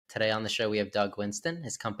Today on the show, we have Doug Winston.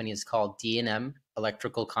 His company is called D&M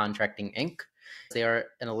Electrical Contracting, Inc. They are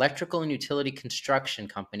an electrical and utility construction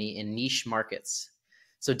company in niche markets.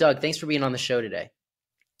 So Doug, thanks for being on the show today.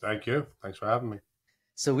 Thank you. Thanks for having me.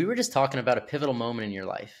 So we were just talking about a pivotal moment in your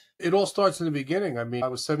life. It all starts in the beginning. I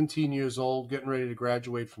was 17 years old, getting ready to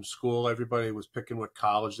graduate from school. Everybody was picking what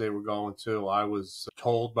college they were going to. I was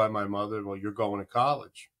told by my mother, well, you're going to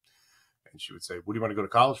college. And she would say, what do you want to go to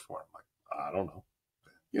college for? I'm like, I don't know.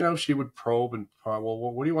 She would probe and,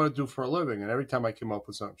 well, what do you want to do for a living? And every time I came up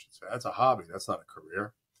with something, she'd say, that's a hobby. That's not a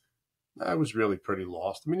career. I was really pretty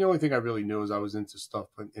lost. The only thing I really knew is I was into stuff,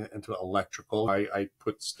 into electrical. I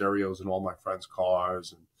put stereos in all my friends'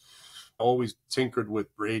 cars and always tinkered with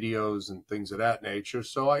radios and things of that nature.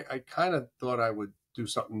 So I kind of thought I would do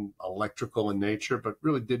something electrical in nature, but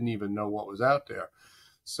really didn't even know what was out there.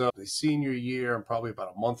 So the senior year, I'm probably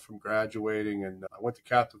about a month from graduating, and I went to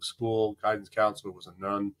Catholic school. Guidance counselor was a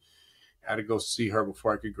nun. Had to go see her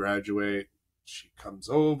before I could graduate. She comes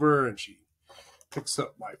over and she picks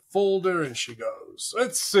up my folder and she goes,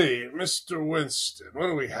 let's see, Mr. Winston, what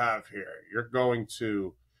do we have here? You're going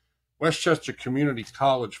to Westchester Community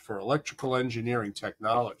College for Electrical Engineering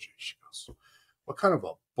Technology. She goes, what kind of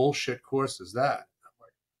a bullshit course is that? I'm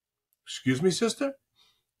like, excuse me, sister?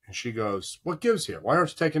 And she goes, what gives here? Why aren't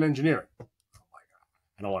you taking engineering? I'm like,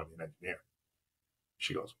 I don't want to be an engineer.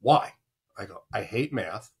 She goes, why? I go, I hate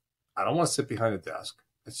math. I don't want to sit behind a desk.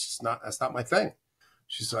 That's not my thing.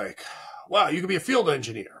 She's like, wow, you could be a field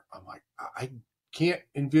engineer. I'm like, I can't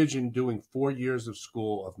envision doing 4 years of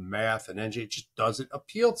school of math and engineering. It just doesn't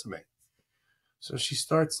appeal to me. So she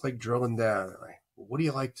starts like drilling down. And what do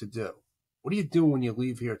you like to do? What do you do when you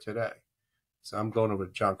leave here today? So I'm going over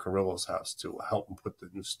to John Carrillo's house to help him put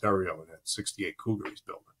the new stereo in that 68 Cougar he's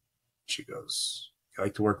building. She goes, you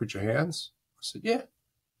like to work with your hands? I said,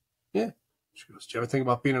 yeah. She goes, do you ever think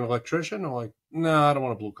about being an electrician? I'm like, no, I don't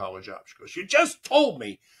want a blue collar job. She goes, you just told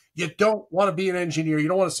me you don't want to be an engineer. You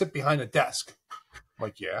don't want to sit behind a desk. I'm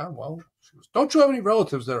like, yeah, well, she goes, don't you have any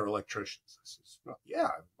relatives that are electricians? I says, well, yeah,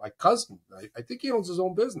 my cousin. I think he owns his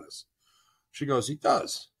own business. She goes, he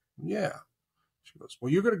does. Yeah. She goes,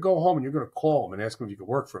 well, you're going to go home and you're going to call him and ask him if you can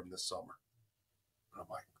work for him this summer. And I'm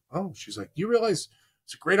like, oh, she's like, you realize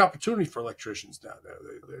it's a great opportunity for electricians down there.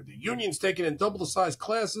 The union's taking in double the size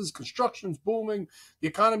classes. Construction's booming. The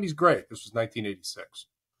economy's great. This was 1986.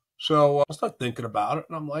 So I start thinking about it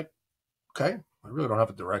and I'm like, okay, I really don't have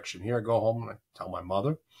a direction here. I go home and I tell my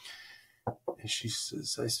mother. And she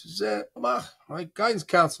says, my guidance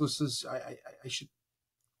counselor says I should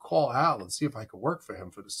call Al and see if I can work for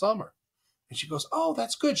him for the summer. And she goes, oh,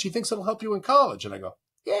 that's good. She thinks it'll help you in college. And I go,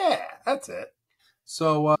 yeah, that's it.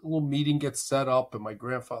 So a little meeting gets set up, and my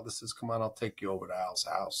grandfather says, come on, I'll take you over to Al's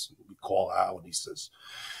house. And we call Al, and he says,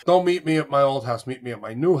 don't meet me at my old house. Meet me at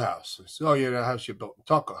my new house. I said, oh, yeah, that house you built in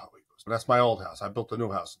Tuckahoe. He goes, well, that's my old house. I built a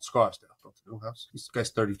new house in Scarsdale. Built a new house. This guy's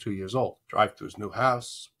 32 years old. Drive to his new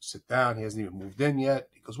house, sit down. He hasn't even moved in yet.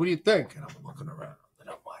 He goes, what do you think? And I'm looking around, and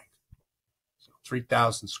I'm like,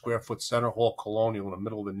 3,000 square foot Center Hall colonial in the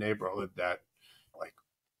middle of the neighborhood that like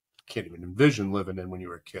can't even envision living in when you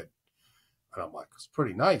were a kid. And I'm like, it's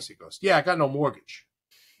pretty nice. He goes, yeah, I got no mortgage.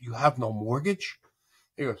 You have no mortgage?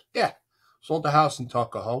 He goes, yeah. Sold the house in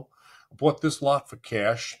Tuckahoe. I bought this lot for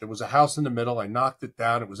cash. There was a house in the middle. I knocked it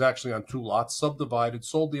down. It was actually on 2 lots, subdivided,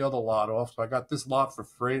 sold the other lot off. So I got this lot for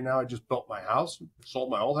free. Now I just built my house, sold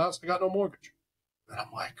my old house. I got no mortgage. And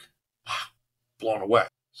I'm like, wow, blown away.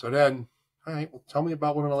 So then, all right, well, tell me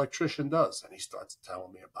about what an electrician does. And he starts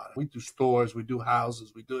telling me about it. We do stores, we do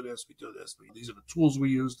houses, we do this, we do this. These are the tools we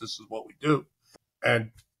use. This is what we do. And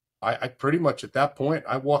I pretty much at that point,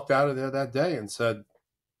 I walked out of there that day and said,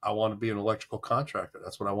 I want to be an electrical contractor.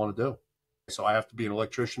 That's what I want to do. So I have to be an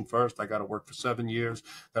electrician first. I got to work for 7 years.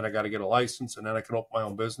 Then I got to get a license, and then I can open my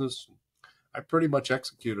own business. I pretty much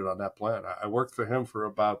executed on that plan. I worked for him for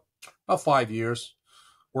about 5 years,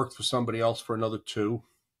 worked for somebody else for another 2.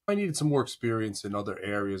 I needed some more experience in other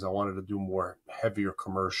areas. I wanted to do more heavier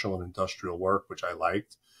commercial and industrial work, which I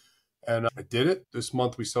liked. And I did it. This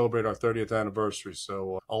month we celebrate our 30th anniversary.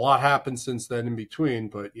 So a lot happened since then in between.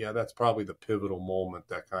 But yeah, that's probably the pivotal moment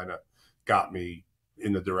that kind of got me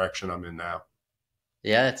in the direction I'm in now.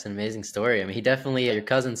 Yeah, it's an amazing story. I mean, he definitely, your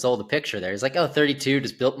cousin sold a picture there. He's like, oh, 32,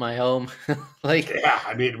 just built my home. Like, yeah,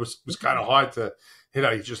 I mean, it was kind of hard to,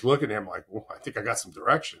 you just look at him like, well, I think I got some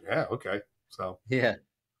direction. Yeah, okay. So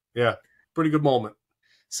yeah, pretty good moment.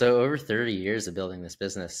 So over 30 years of building this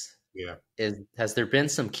business, yeah, has there been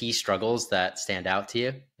some key struggles that stand out to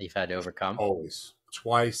you that you've had to overcome? Always.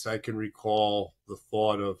 Twice I can recall the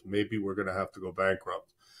thought of maybe we're going to have to go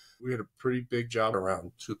bankrupt. We had a pretty big job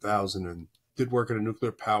around 2000 and did work at a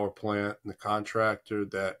nuclear power plant, and the contractor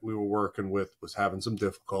that we were working with was having some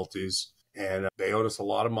difficulties, and they owed us a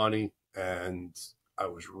lot of money, and I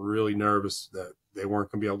was really nervous that they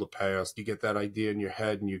weren't going to be able to pay us. You get that idea in your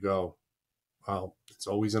head and you go, well, it's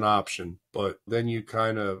always an option. But then you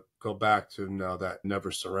kind of go back to now that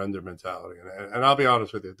never surrender mentality. And I'll be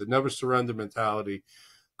honest with you, the never surrender mentality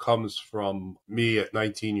comes from me at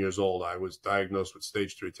 19 years old. I was diagnosed with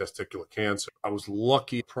stage 3 testicular cancer. I was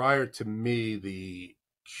lucky. Prior to me, the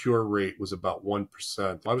cure rate was about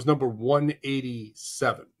 1%. I was number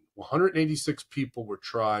 187. 186 people were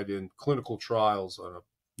tried in clinical trials on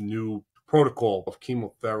a new protocol of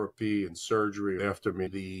chemotherapy and surgery. After me,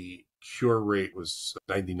 the cure rate was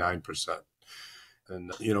 99%.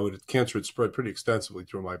 And, the cancer had spread pretty extensively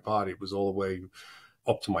through my body. It was all the way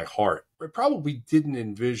up to my heart. I probably didn't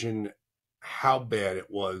envision how bad it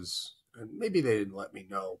was, and maybe they didn't let me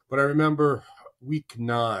know. But I remember week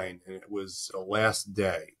 9, and it was the last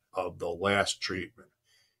day of the last treatment.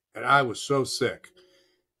 And I was so sick.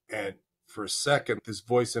 And for a second, this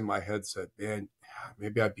voice in my head said, man,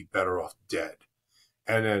 maybe I'd be better off dead.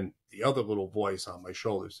 And then the other little voice on my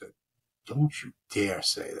shoulder said, don't you dare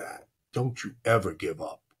say that. Don't you ever give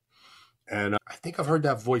up. And I think I've heard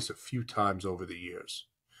that voice a few times over the years.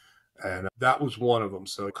 And that was one of them.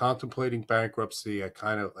 So contemplating bankruptcy, I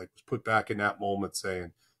kind of was put back in that moment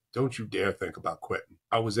saying, don't you dare think about quitting.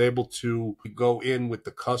 I was able to go in with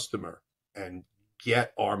the customer and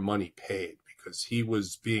get our money paid because he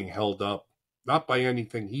was being held up, not by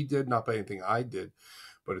anything he did, not by anything I did.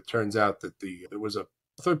 But it turns out that there was a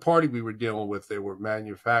third party we were dealing with. They were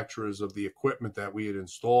manufacturers of the equipment that we had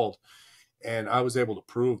installed. And I was able to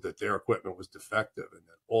prove that their equipment was defective and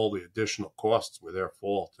that all the additional costs were their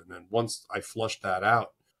fault. And then once I flushed that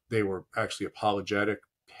out, they were actually apologetic,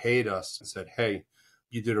 paid us and said, hey,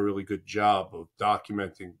 you did a really good job of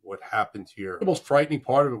documenting what happened here. The most frightening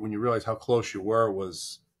part of it when you realize how close you were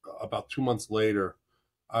was about 2 months later,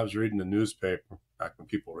 I was reading the newspaper, back when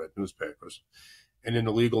people read newspapers. And in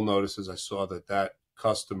the legal notices, I saw that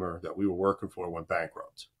customer that we were working for went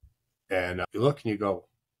bankrupt. And you look and you go,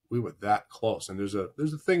 we were that close. And there's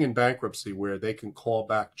a thing in bankruptcy where they can call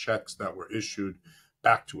back checks that were issued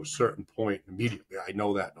back to a certain point immediately. I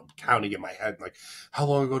know that. I'm counting in my head, like, how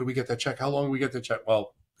long ago did we get that check? How long did we get that check?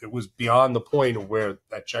 Well, it was beyond the point of where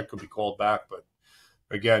that check could be called back. But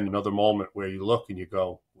again, another moment where you look and you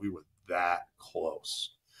go, we were that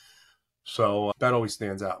close. So that always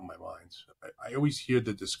stands out in my mind. I always hear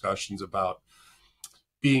the discussions about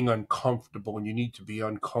being uncomfortable, and you need to be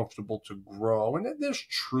uncomfortable to grow. And there's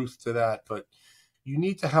truth to that, but you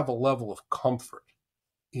need to have a level of comfort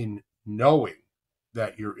in knowing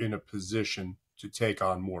that you're in a position to take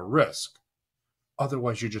on more risk.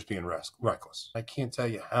 Otherwise, you're just being reckless. I can't tell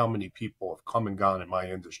you how many people have come and gone in my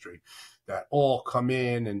industry that all come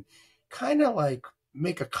in and kind of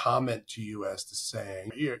make a comment to you as to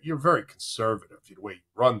saying, you're very conservative, the way you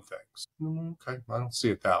run things. Okay, I don't see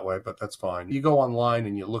it that way, but that's fine. You go online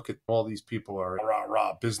and you look at all these people are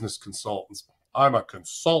business consultants. I'm a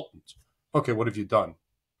consultant. Okay, what have you done?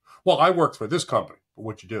 Well, I worked for this company. But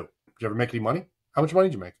what'd you do? Did you ever make any money? How much money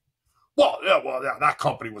did you make? Well, that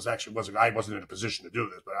company I wasn't in a position to do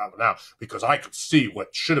this, but now, because I could see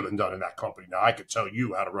what should have been done in that company. Now I could tell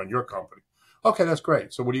you how to run your company. Okay, that's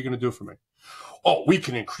great. So what are you going to do for me? Oh, we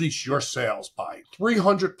can increase your sales by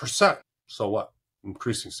 300%. So what?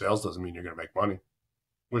 Increasing sales doesn't mean you're going to make money.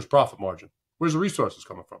 Where's profit margin? Where's the resources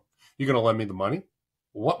coming from? You're going to lend me the money?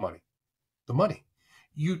 What money? The money.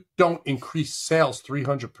 You don't increase sales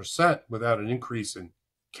 300% without an increase in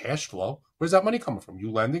cash flow. Where's that money coming from?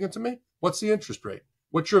 You lending it to me? What's the interest rate?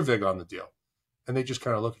 What's your vig on the deal? And they just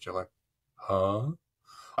kind of look at you like, huh?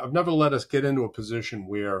 I've never let us get into a position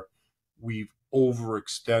where we've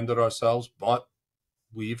overextended ourselves, but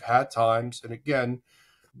we've had times, and again,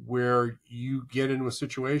 where you get into a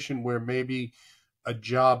situation where maybe a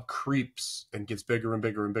job creeps and gets bigger and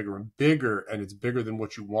bigger and bigger and bigger, and it's bigger than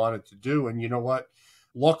what you wanted to do. And you know what?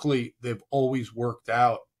 Luckily, they've always worked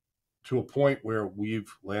out to a point where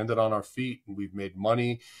we've landed on our feet and we've made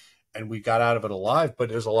money and we got out of it alive. But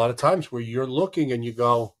there's a lot of times where you're looking and you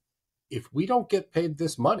go, if we don't get paid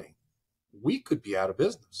this money, we could be out of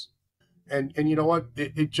business. And you know what?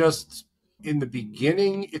 It just, in the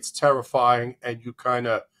beginning, it's terrifying. And you kind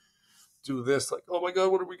of do this like, oh my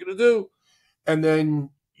God, what are we going to do? And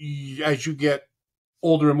then as you get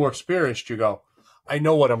older and more experienced, you go, I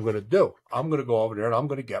know what I'm going to do. I'm going to go over there and I'm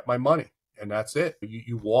going to get my money. And that's it.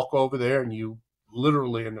 You walk over there and you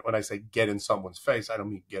literally, and when I say get in someone's face, I don't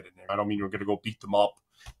mean get in there. I don't mean you're going to go beat them up.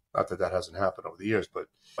 Not that that hasn't happened over the years, but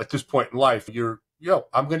at this point in life,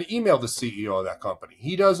 I'm going to email the CEO of that company.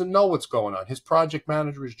 He doesn't know what's going on. His project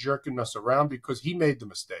manager is jerking us around because he made the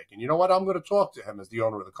mistake. And you know what? I'm going to talk to him as the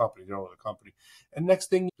owner of the company, And next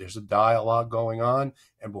thing, there's a dialogue going on.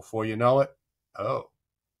 And before you know it, oh,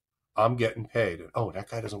 I'm getting paid. And oh, that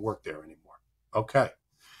guy doesn't work there anymore. Okay.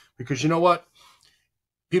 Because you know what?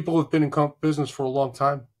 People who've been in business for a long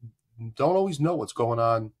time don't always know what's going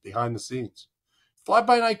on behind the scenes.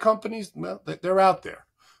 Fly-by-night companies, well, they're out there.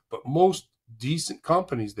 But most decent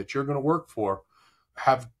companies that you're going to work for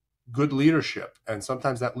have good leadership. And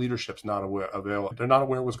sometimes that leadership's not available. They're not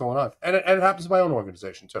aware of what's going on. And it happens in my own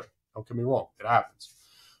organization, too. Don't get me wrong. It happens.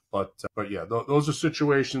 But yeah, those are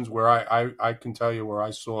situations where I can tell you where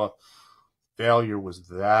I saw failure was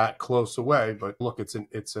that close away. But look, it's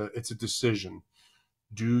a decision.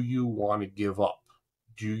 Do you want to give up?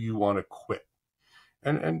 Do you want to quit?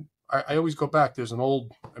 And I always go back. I remember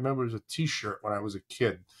there was a T-shirt when I was a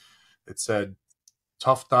kid that said,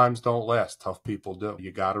 tough times don't last, tough people do.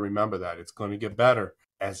 You got to remember that. It's going to get better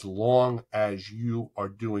as long as you are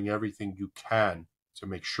doing everything you can to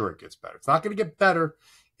make sure it gets better. It's not going to get better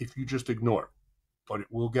if you just ignore it, but it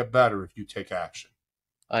will get better if you take action.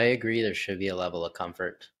 I agree. There should be a level of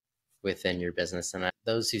comfort within your business. And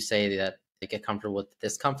those who say that they get comfortable with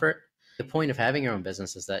discomfort, the point of having your own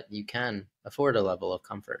business is that you can afford a level of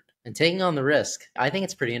comfort. And taking on the risk, I think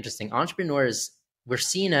it's pretty interesting. Entrepreneurs, we're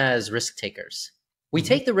seen as risk takers. We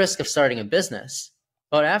take the risk of starting a business,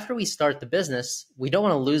 but after we start the business, we don't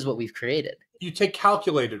want to lose what we've created. You take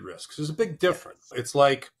calculated risks. There's a big difference. It's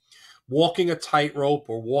like walking a tightrope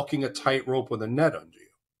or walking a tightrope with a net under you.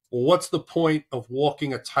 Well, what's the point of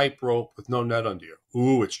walking a tightrope with no net under you?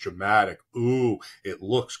 Ooh, it's dramatic. Ooh, it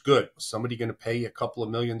looks good. Is somebody going to pay you a couple of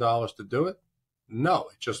 $1 million to do it? No,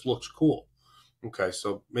 it just looks cool. Okay,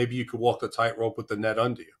 so maybe you could walk the tightrope with the net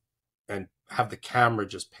under you and have the camera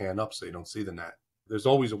just pan up so you don't see the net. There's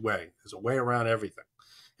always a way. There's a way around everything.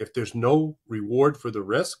 If there's no reward for the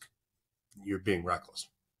risk, you're being reckless.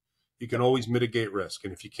 You can always mitigate risk.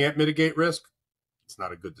 And if you can't mitigate risk, it's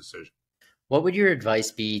not a good decision. What would your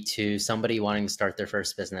advice be to somebody wanting to start their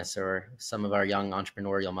first business or some of our young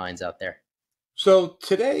entrepreneurial minds out there? So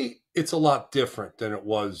today, it's a lot different than it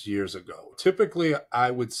was years ago. Typically,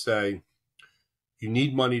 I would say you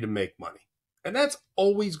need money to make money. And that's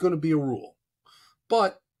always going to be a rule.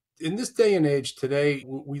 But in this day and age today,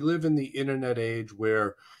 we live in the internet age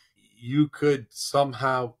where you could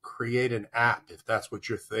somehow create an app, if that's what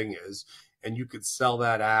your thing is, and you could sell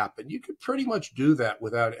that app. And you could pretty much do that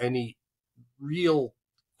without any real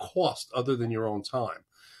cost other than your own time.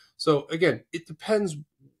 So again, it depends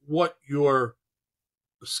what your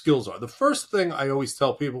skills are. The first thing I always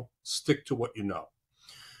tell people, stick to what you know.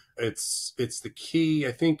 It's the key.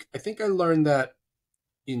 I think I learned that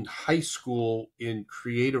in high school in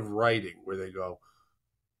creative writing, where they go,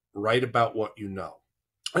 write about what you know.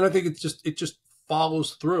 And I think it just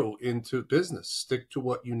follows through into business. Stick to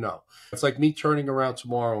what you know. It's like me turning around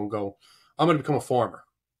tomorrow and go, I'm going to become a farmer.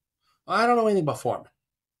 I don't know anything about farming.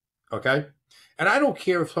 Okay. And I don't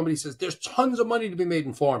care if somebody says there's tons of money to be made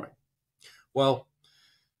in farming. Well,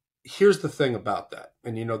 here's the thing about that.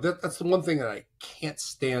 And that's the one thing that I can't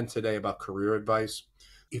stand today about career advice.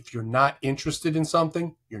 If you're not interested in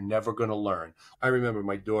something, you're never going to learn. I remember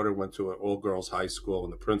my daughter went to an all-girls high school,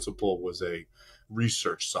 and the principal was a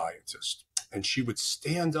research scientist. And she would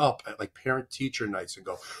stand up at like parent-teacher nights and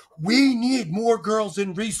go, we need more girls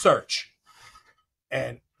in research.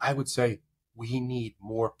 And I would say, we need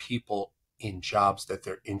more people in jobs that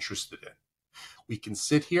they're interested in. We can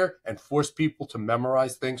sit here and force people to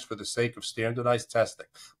memorize things for the sake of standardized testing.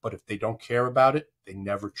 But if they don't care about it, they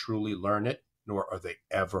never truly learn it, nor are they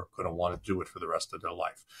ever going to want to do it for the rest of their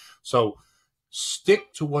life. So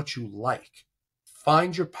stick to what you like.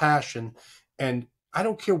 Find your passion, and I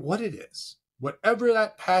don't care what it is. Whatever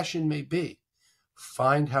that passion may be,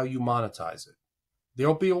 find how you monetize it.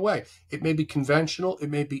 There'll be a way. It may be conventional. It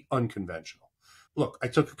may be unconventional. Look, I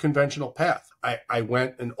took a conventional path. I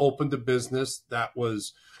went and opened a business that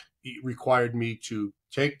required me to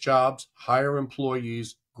take jobs, hire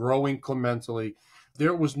employees, grow incrementally.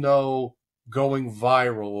 There was no going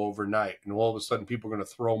viral overnight and all of a sudden people are going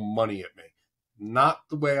to throw money at me. Not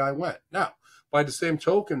the way I went. Now, by the same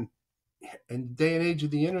token, in the day and age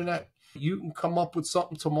of the internet, you can come up with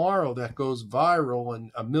something tomorrow that goes viral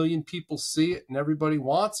and 1 million people see it and everybody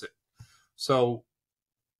wants it. So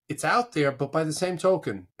it's out there, but by the same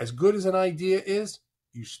token, as good as an idea is,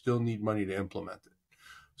 you still need money to implement it.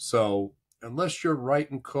 So unless you're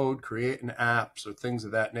writing code, creating apps or things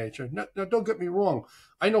of that nature, no, don't get me wrong.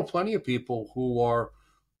 I know plenty of people who are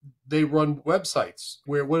they run websites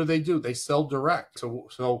where what do? They sell direct.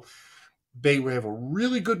 So they have a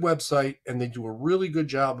really good website and they do a really good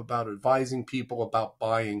job about advising people about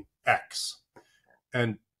buying X.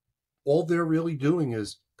 And all they're really doing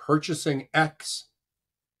is purchasing X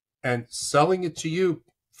and selling it to you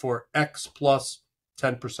for X plus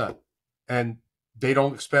 10%. And they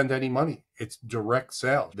don't expend any money. It's direct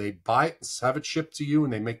sale. They buy it, have it shipped to you,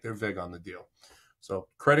 and they make their vig on the deal. So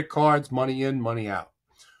credit cards, money in, money out.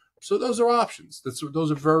 So those are options.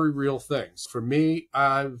 Those are very real things. For me,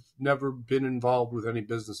 I've never been involved with any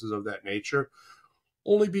businesses of that nature,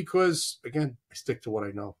 only because, again, I stick to what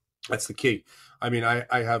I know. That's the key. I mean, I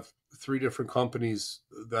have 3 different companies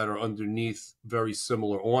that are underneath very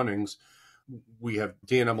similar awnings. We have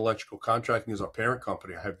D&M Electrical Contracting as our parent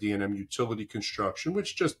company. I have D&M Utility Construction,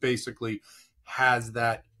 which just basically has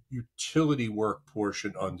that utility work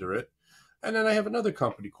portion under it. And then I have another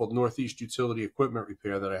company called Northeast Utility Equipment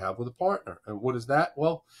Repair that I have with a partner. And what is that?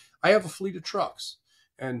 Well, I have a fleet of trucks.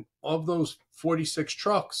 And of those 46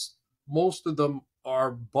 trucks, most of them are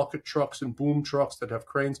bucket trucks and boom trucks that have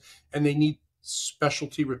cranes, and they need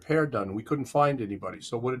specialty repair done. We couldn't find anybody.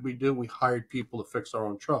 So what did we do? We hired people to fix our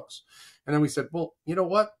own trucks. And then we said, well, you know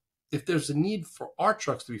what? If there's a need for our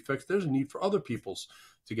trucks to be fixed, there's a need for other people's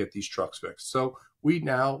to get these trucks fixed. So we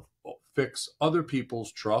now fix other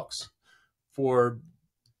people's trucks for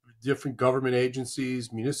different government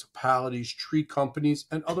agencies, municipalities, tree companies,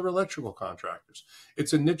 and other electrical contractors.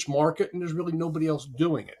 It's a niche market, and there's really nobody else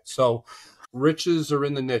doing it. So riches are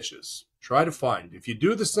in the niches. Try to find. If you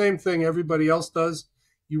do the same thing everybody else does,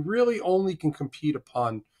 you really only can compete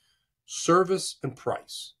upon service and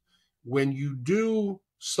price. When you do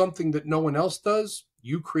something that no one else does,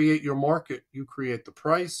 you create your market, you create the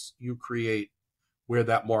price, you create where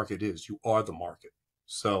that market is. You are the market.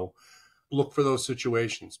 So look for those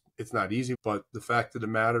situations. It's not easy, but the fact of the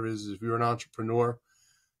matter is, if you're an entrepreneur,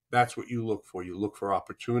 that's what you look for. You look for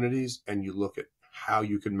opportunities and you look at how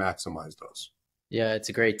you can maximize those. Yeah, it's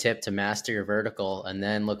a great tip to master your vertical and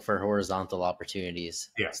then look for horizontal opportunities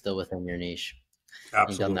still within your niche.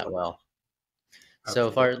 Absolutely. You've done that well. Absolutely. So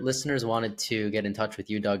if our listeners wanted to get in touch with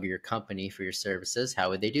you, Doug, or your company for your services, how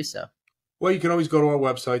would they do so? Well, you can always go to our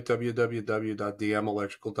website,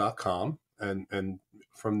 www.dmelectrical.com. And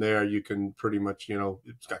from there, you can pretty much,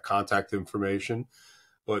 it's got contact information.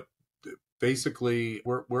 But basically,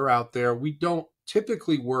 we're out there. We don't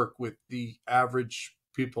typically work with the average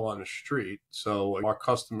people on the street. So our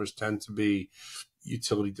customers tend to be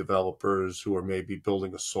utility developers who are maybe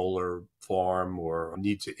building a solar farm or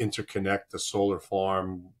need to interconnect the solar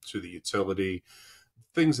farm to the utility,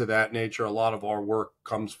 things of that nature. A lot of our work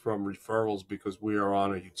comes from referrals because we are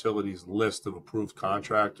on a utilities list of approved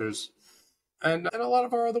contractors. And a lot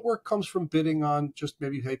of our other work comes from bidding on just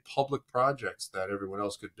maybe public projects that everyone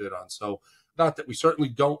else could bid on. So not that we certainly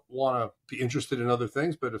don't want to be interested in other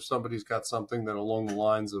things, but if somebody's got something that along the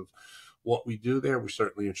lines of what we do there, we're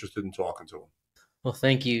certainly interested in talking to them. Well,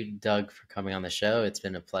 thank you, Doug, for coming on the show. It's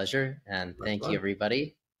been a pleasure. And thank you, fun.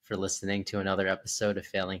 everybody, for listening to another episode of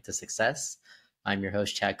Failing to Success. I'm your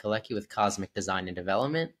host, Chad Kalecki with Cosmic Design and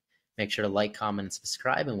Development. Make sure to like, comment, and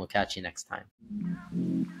subscribe, and we'll catch you next time.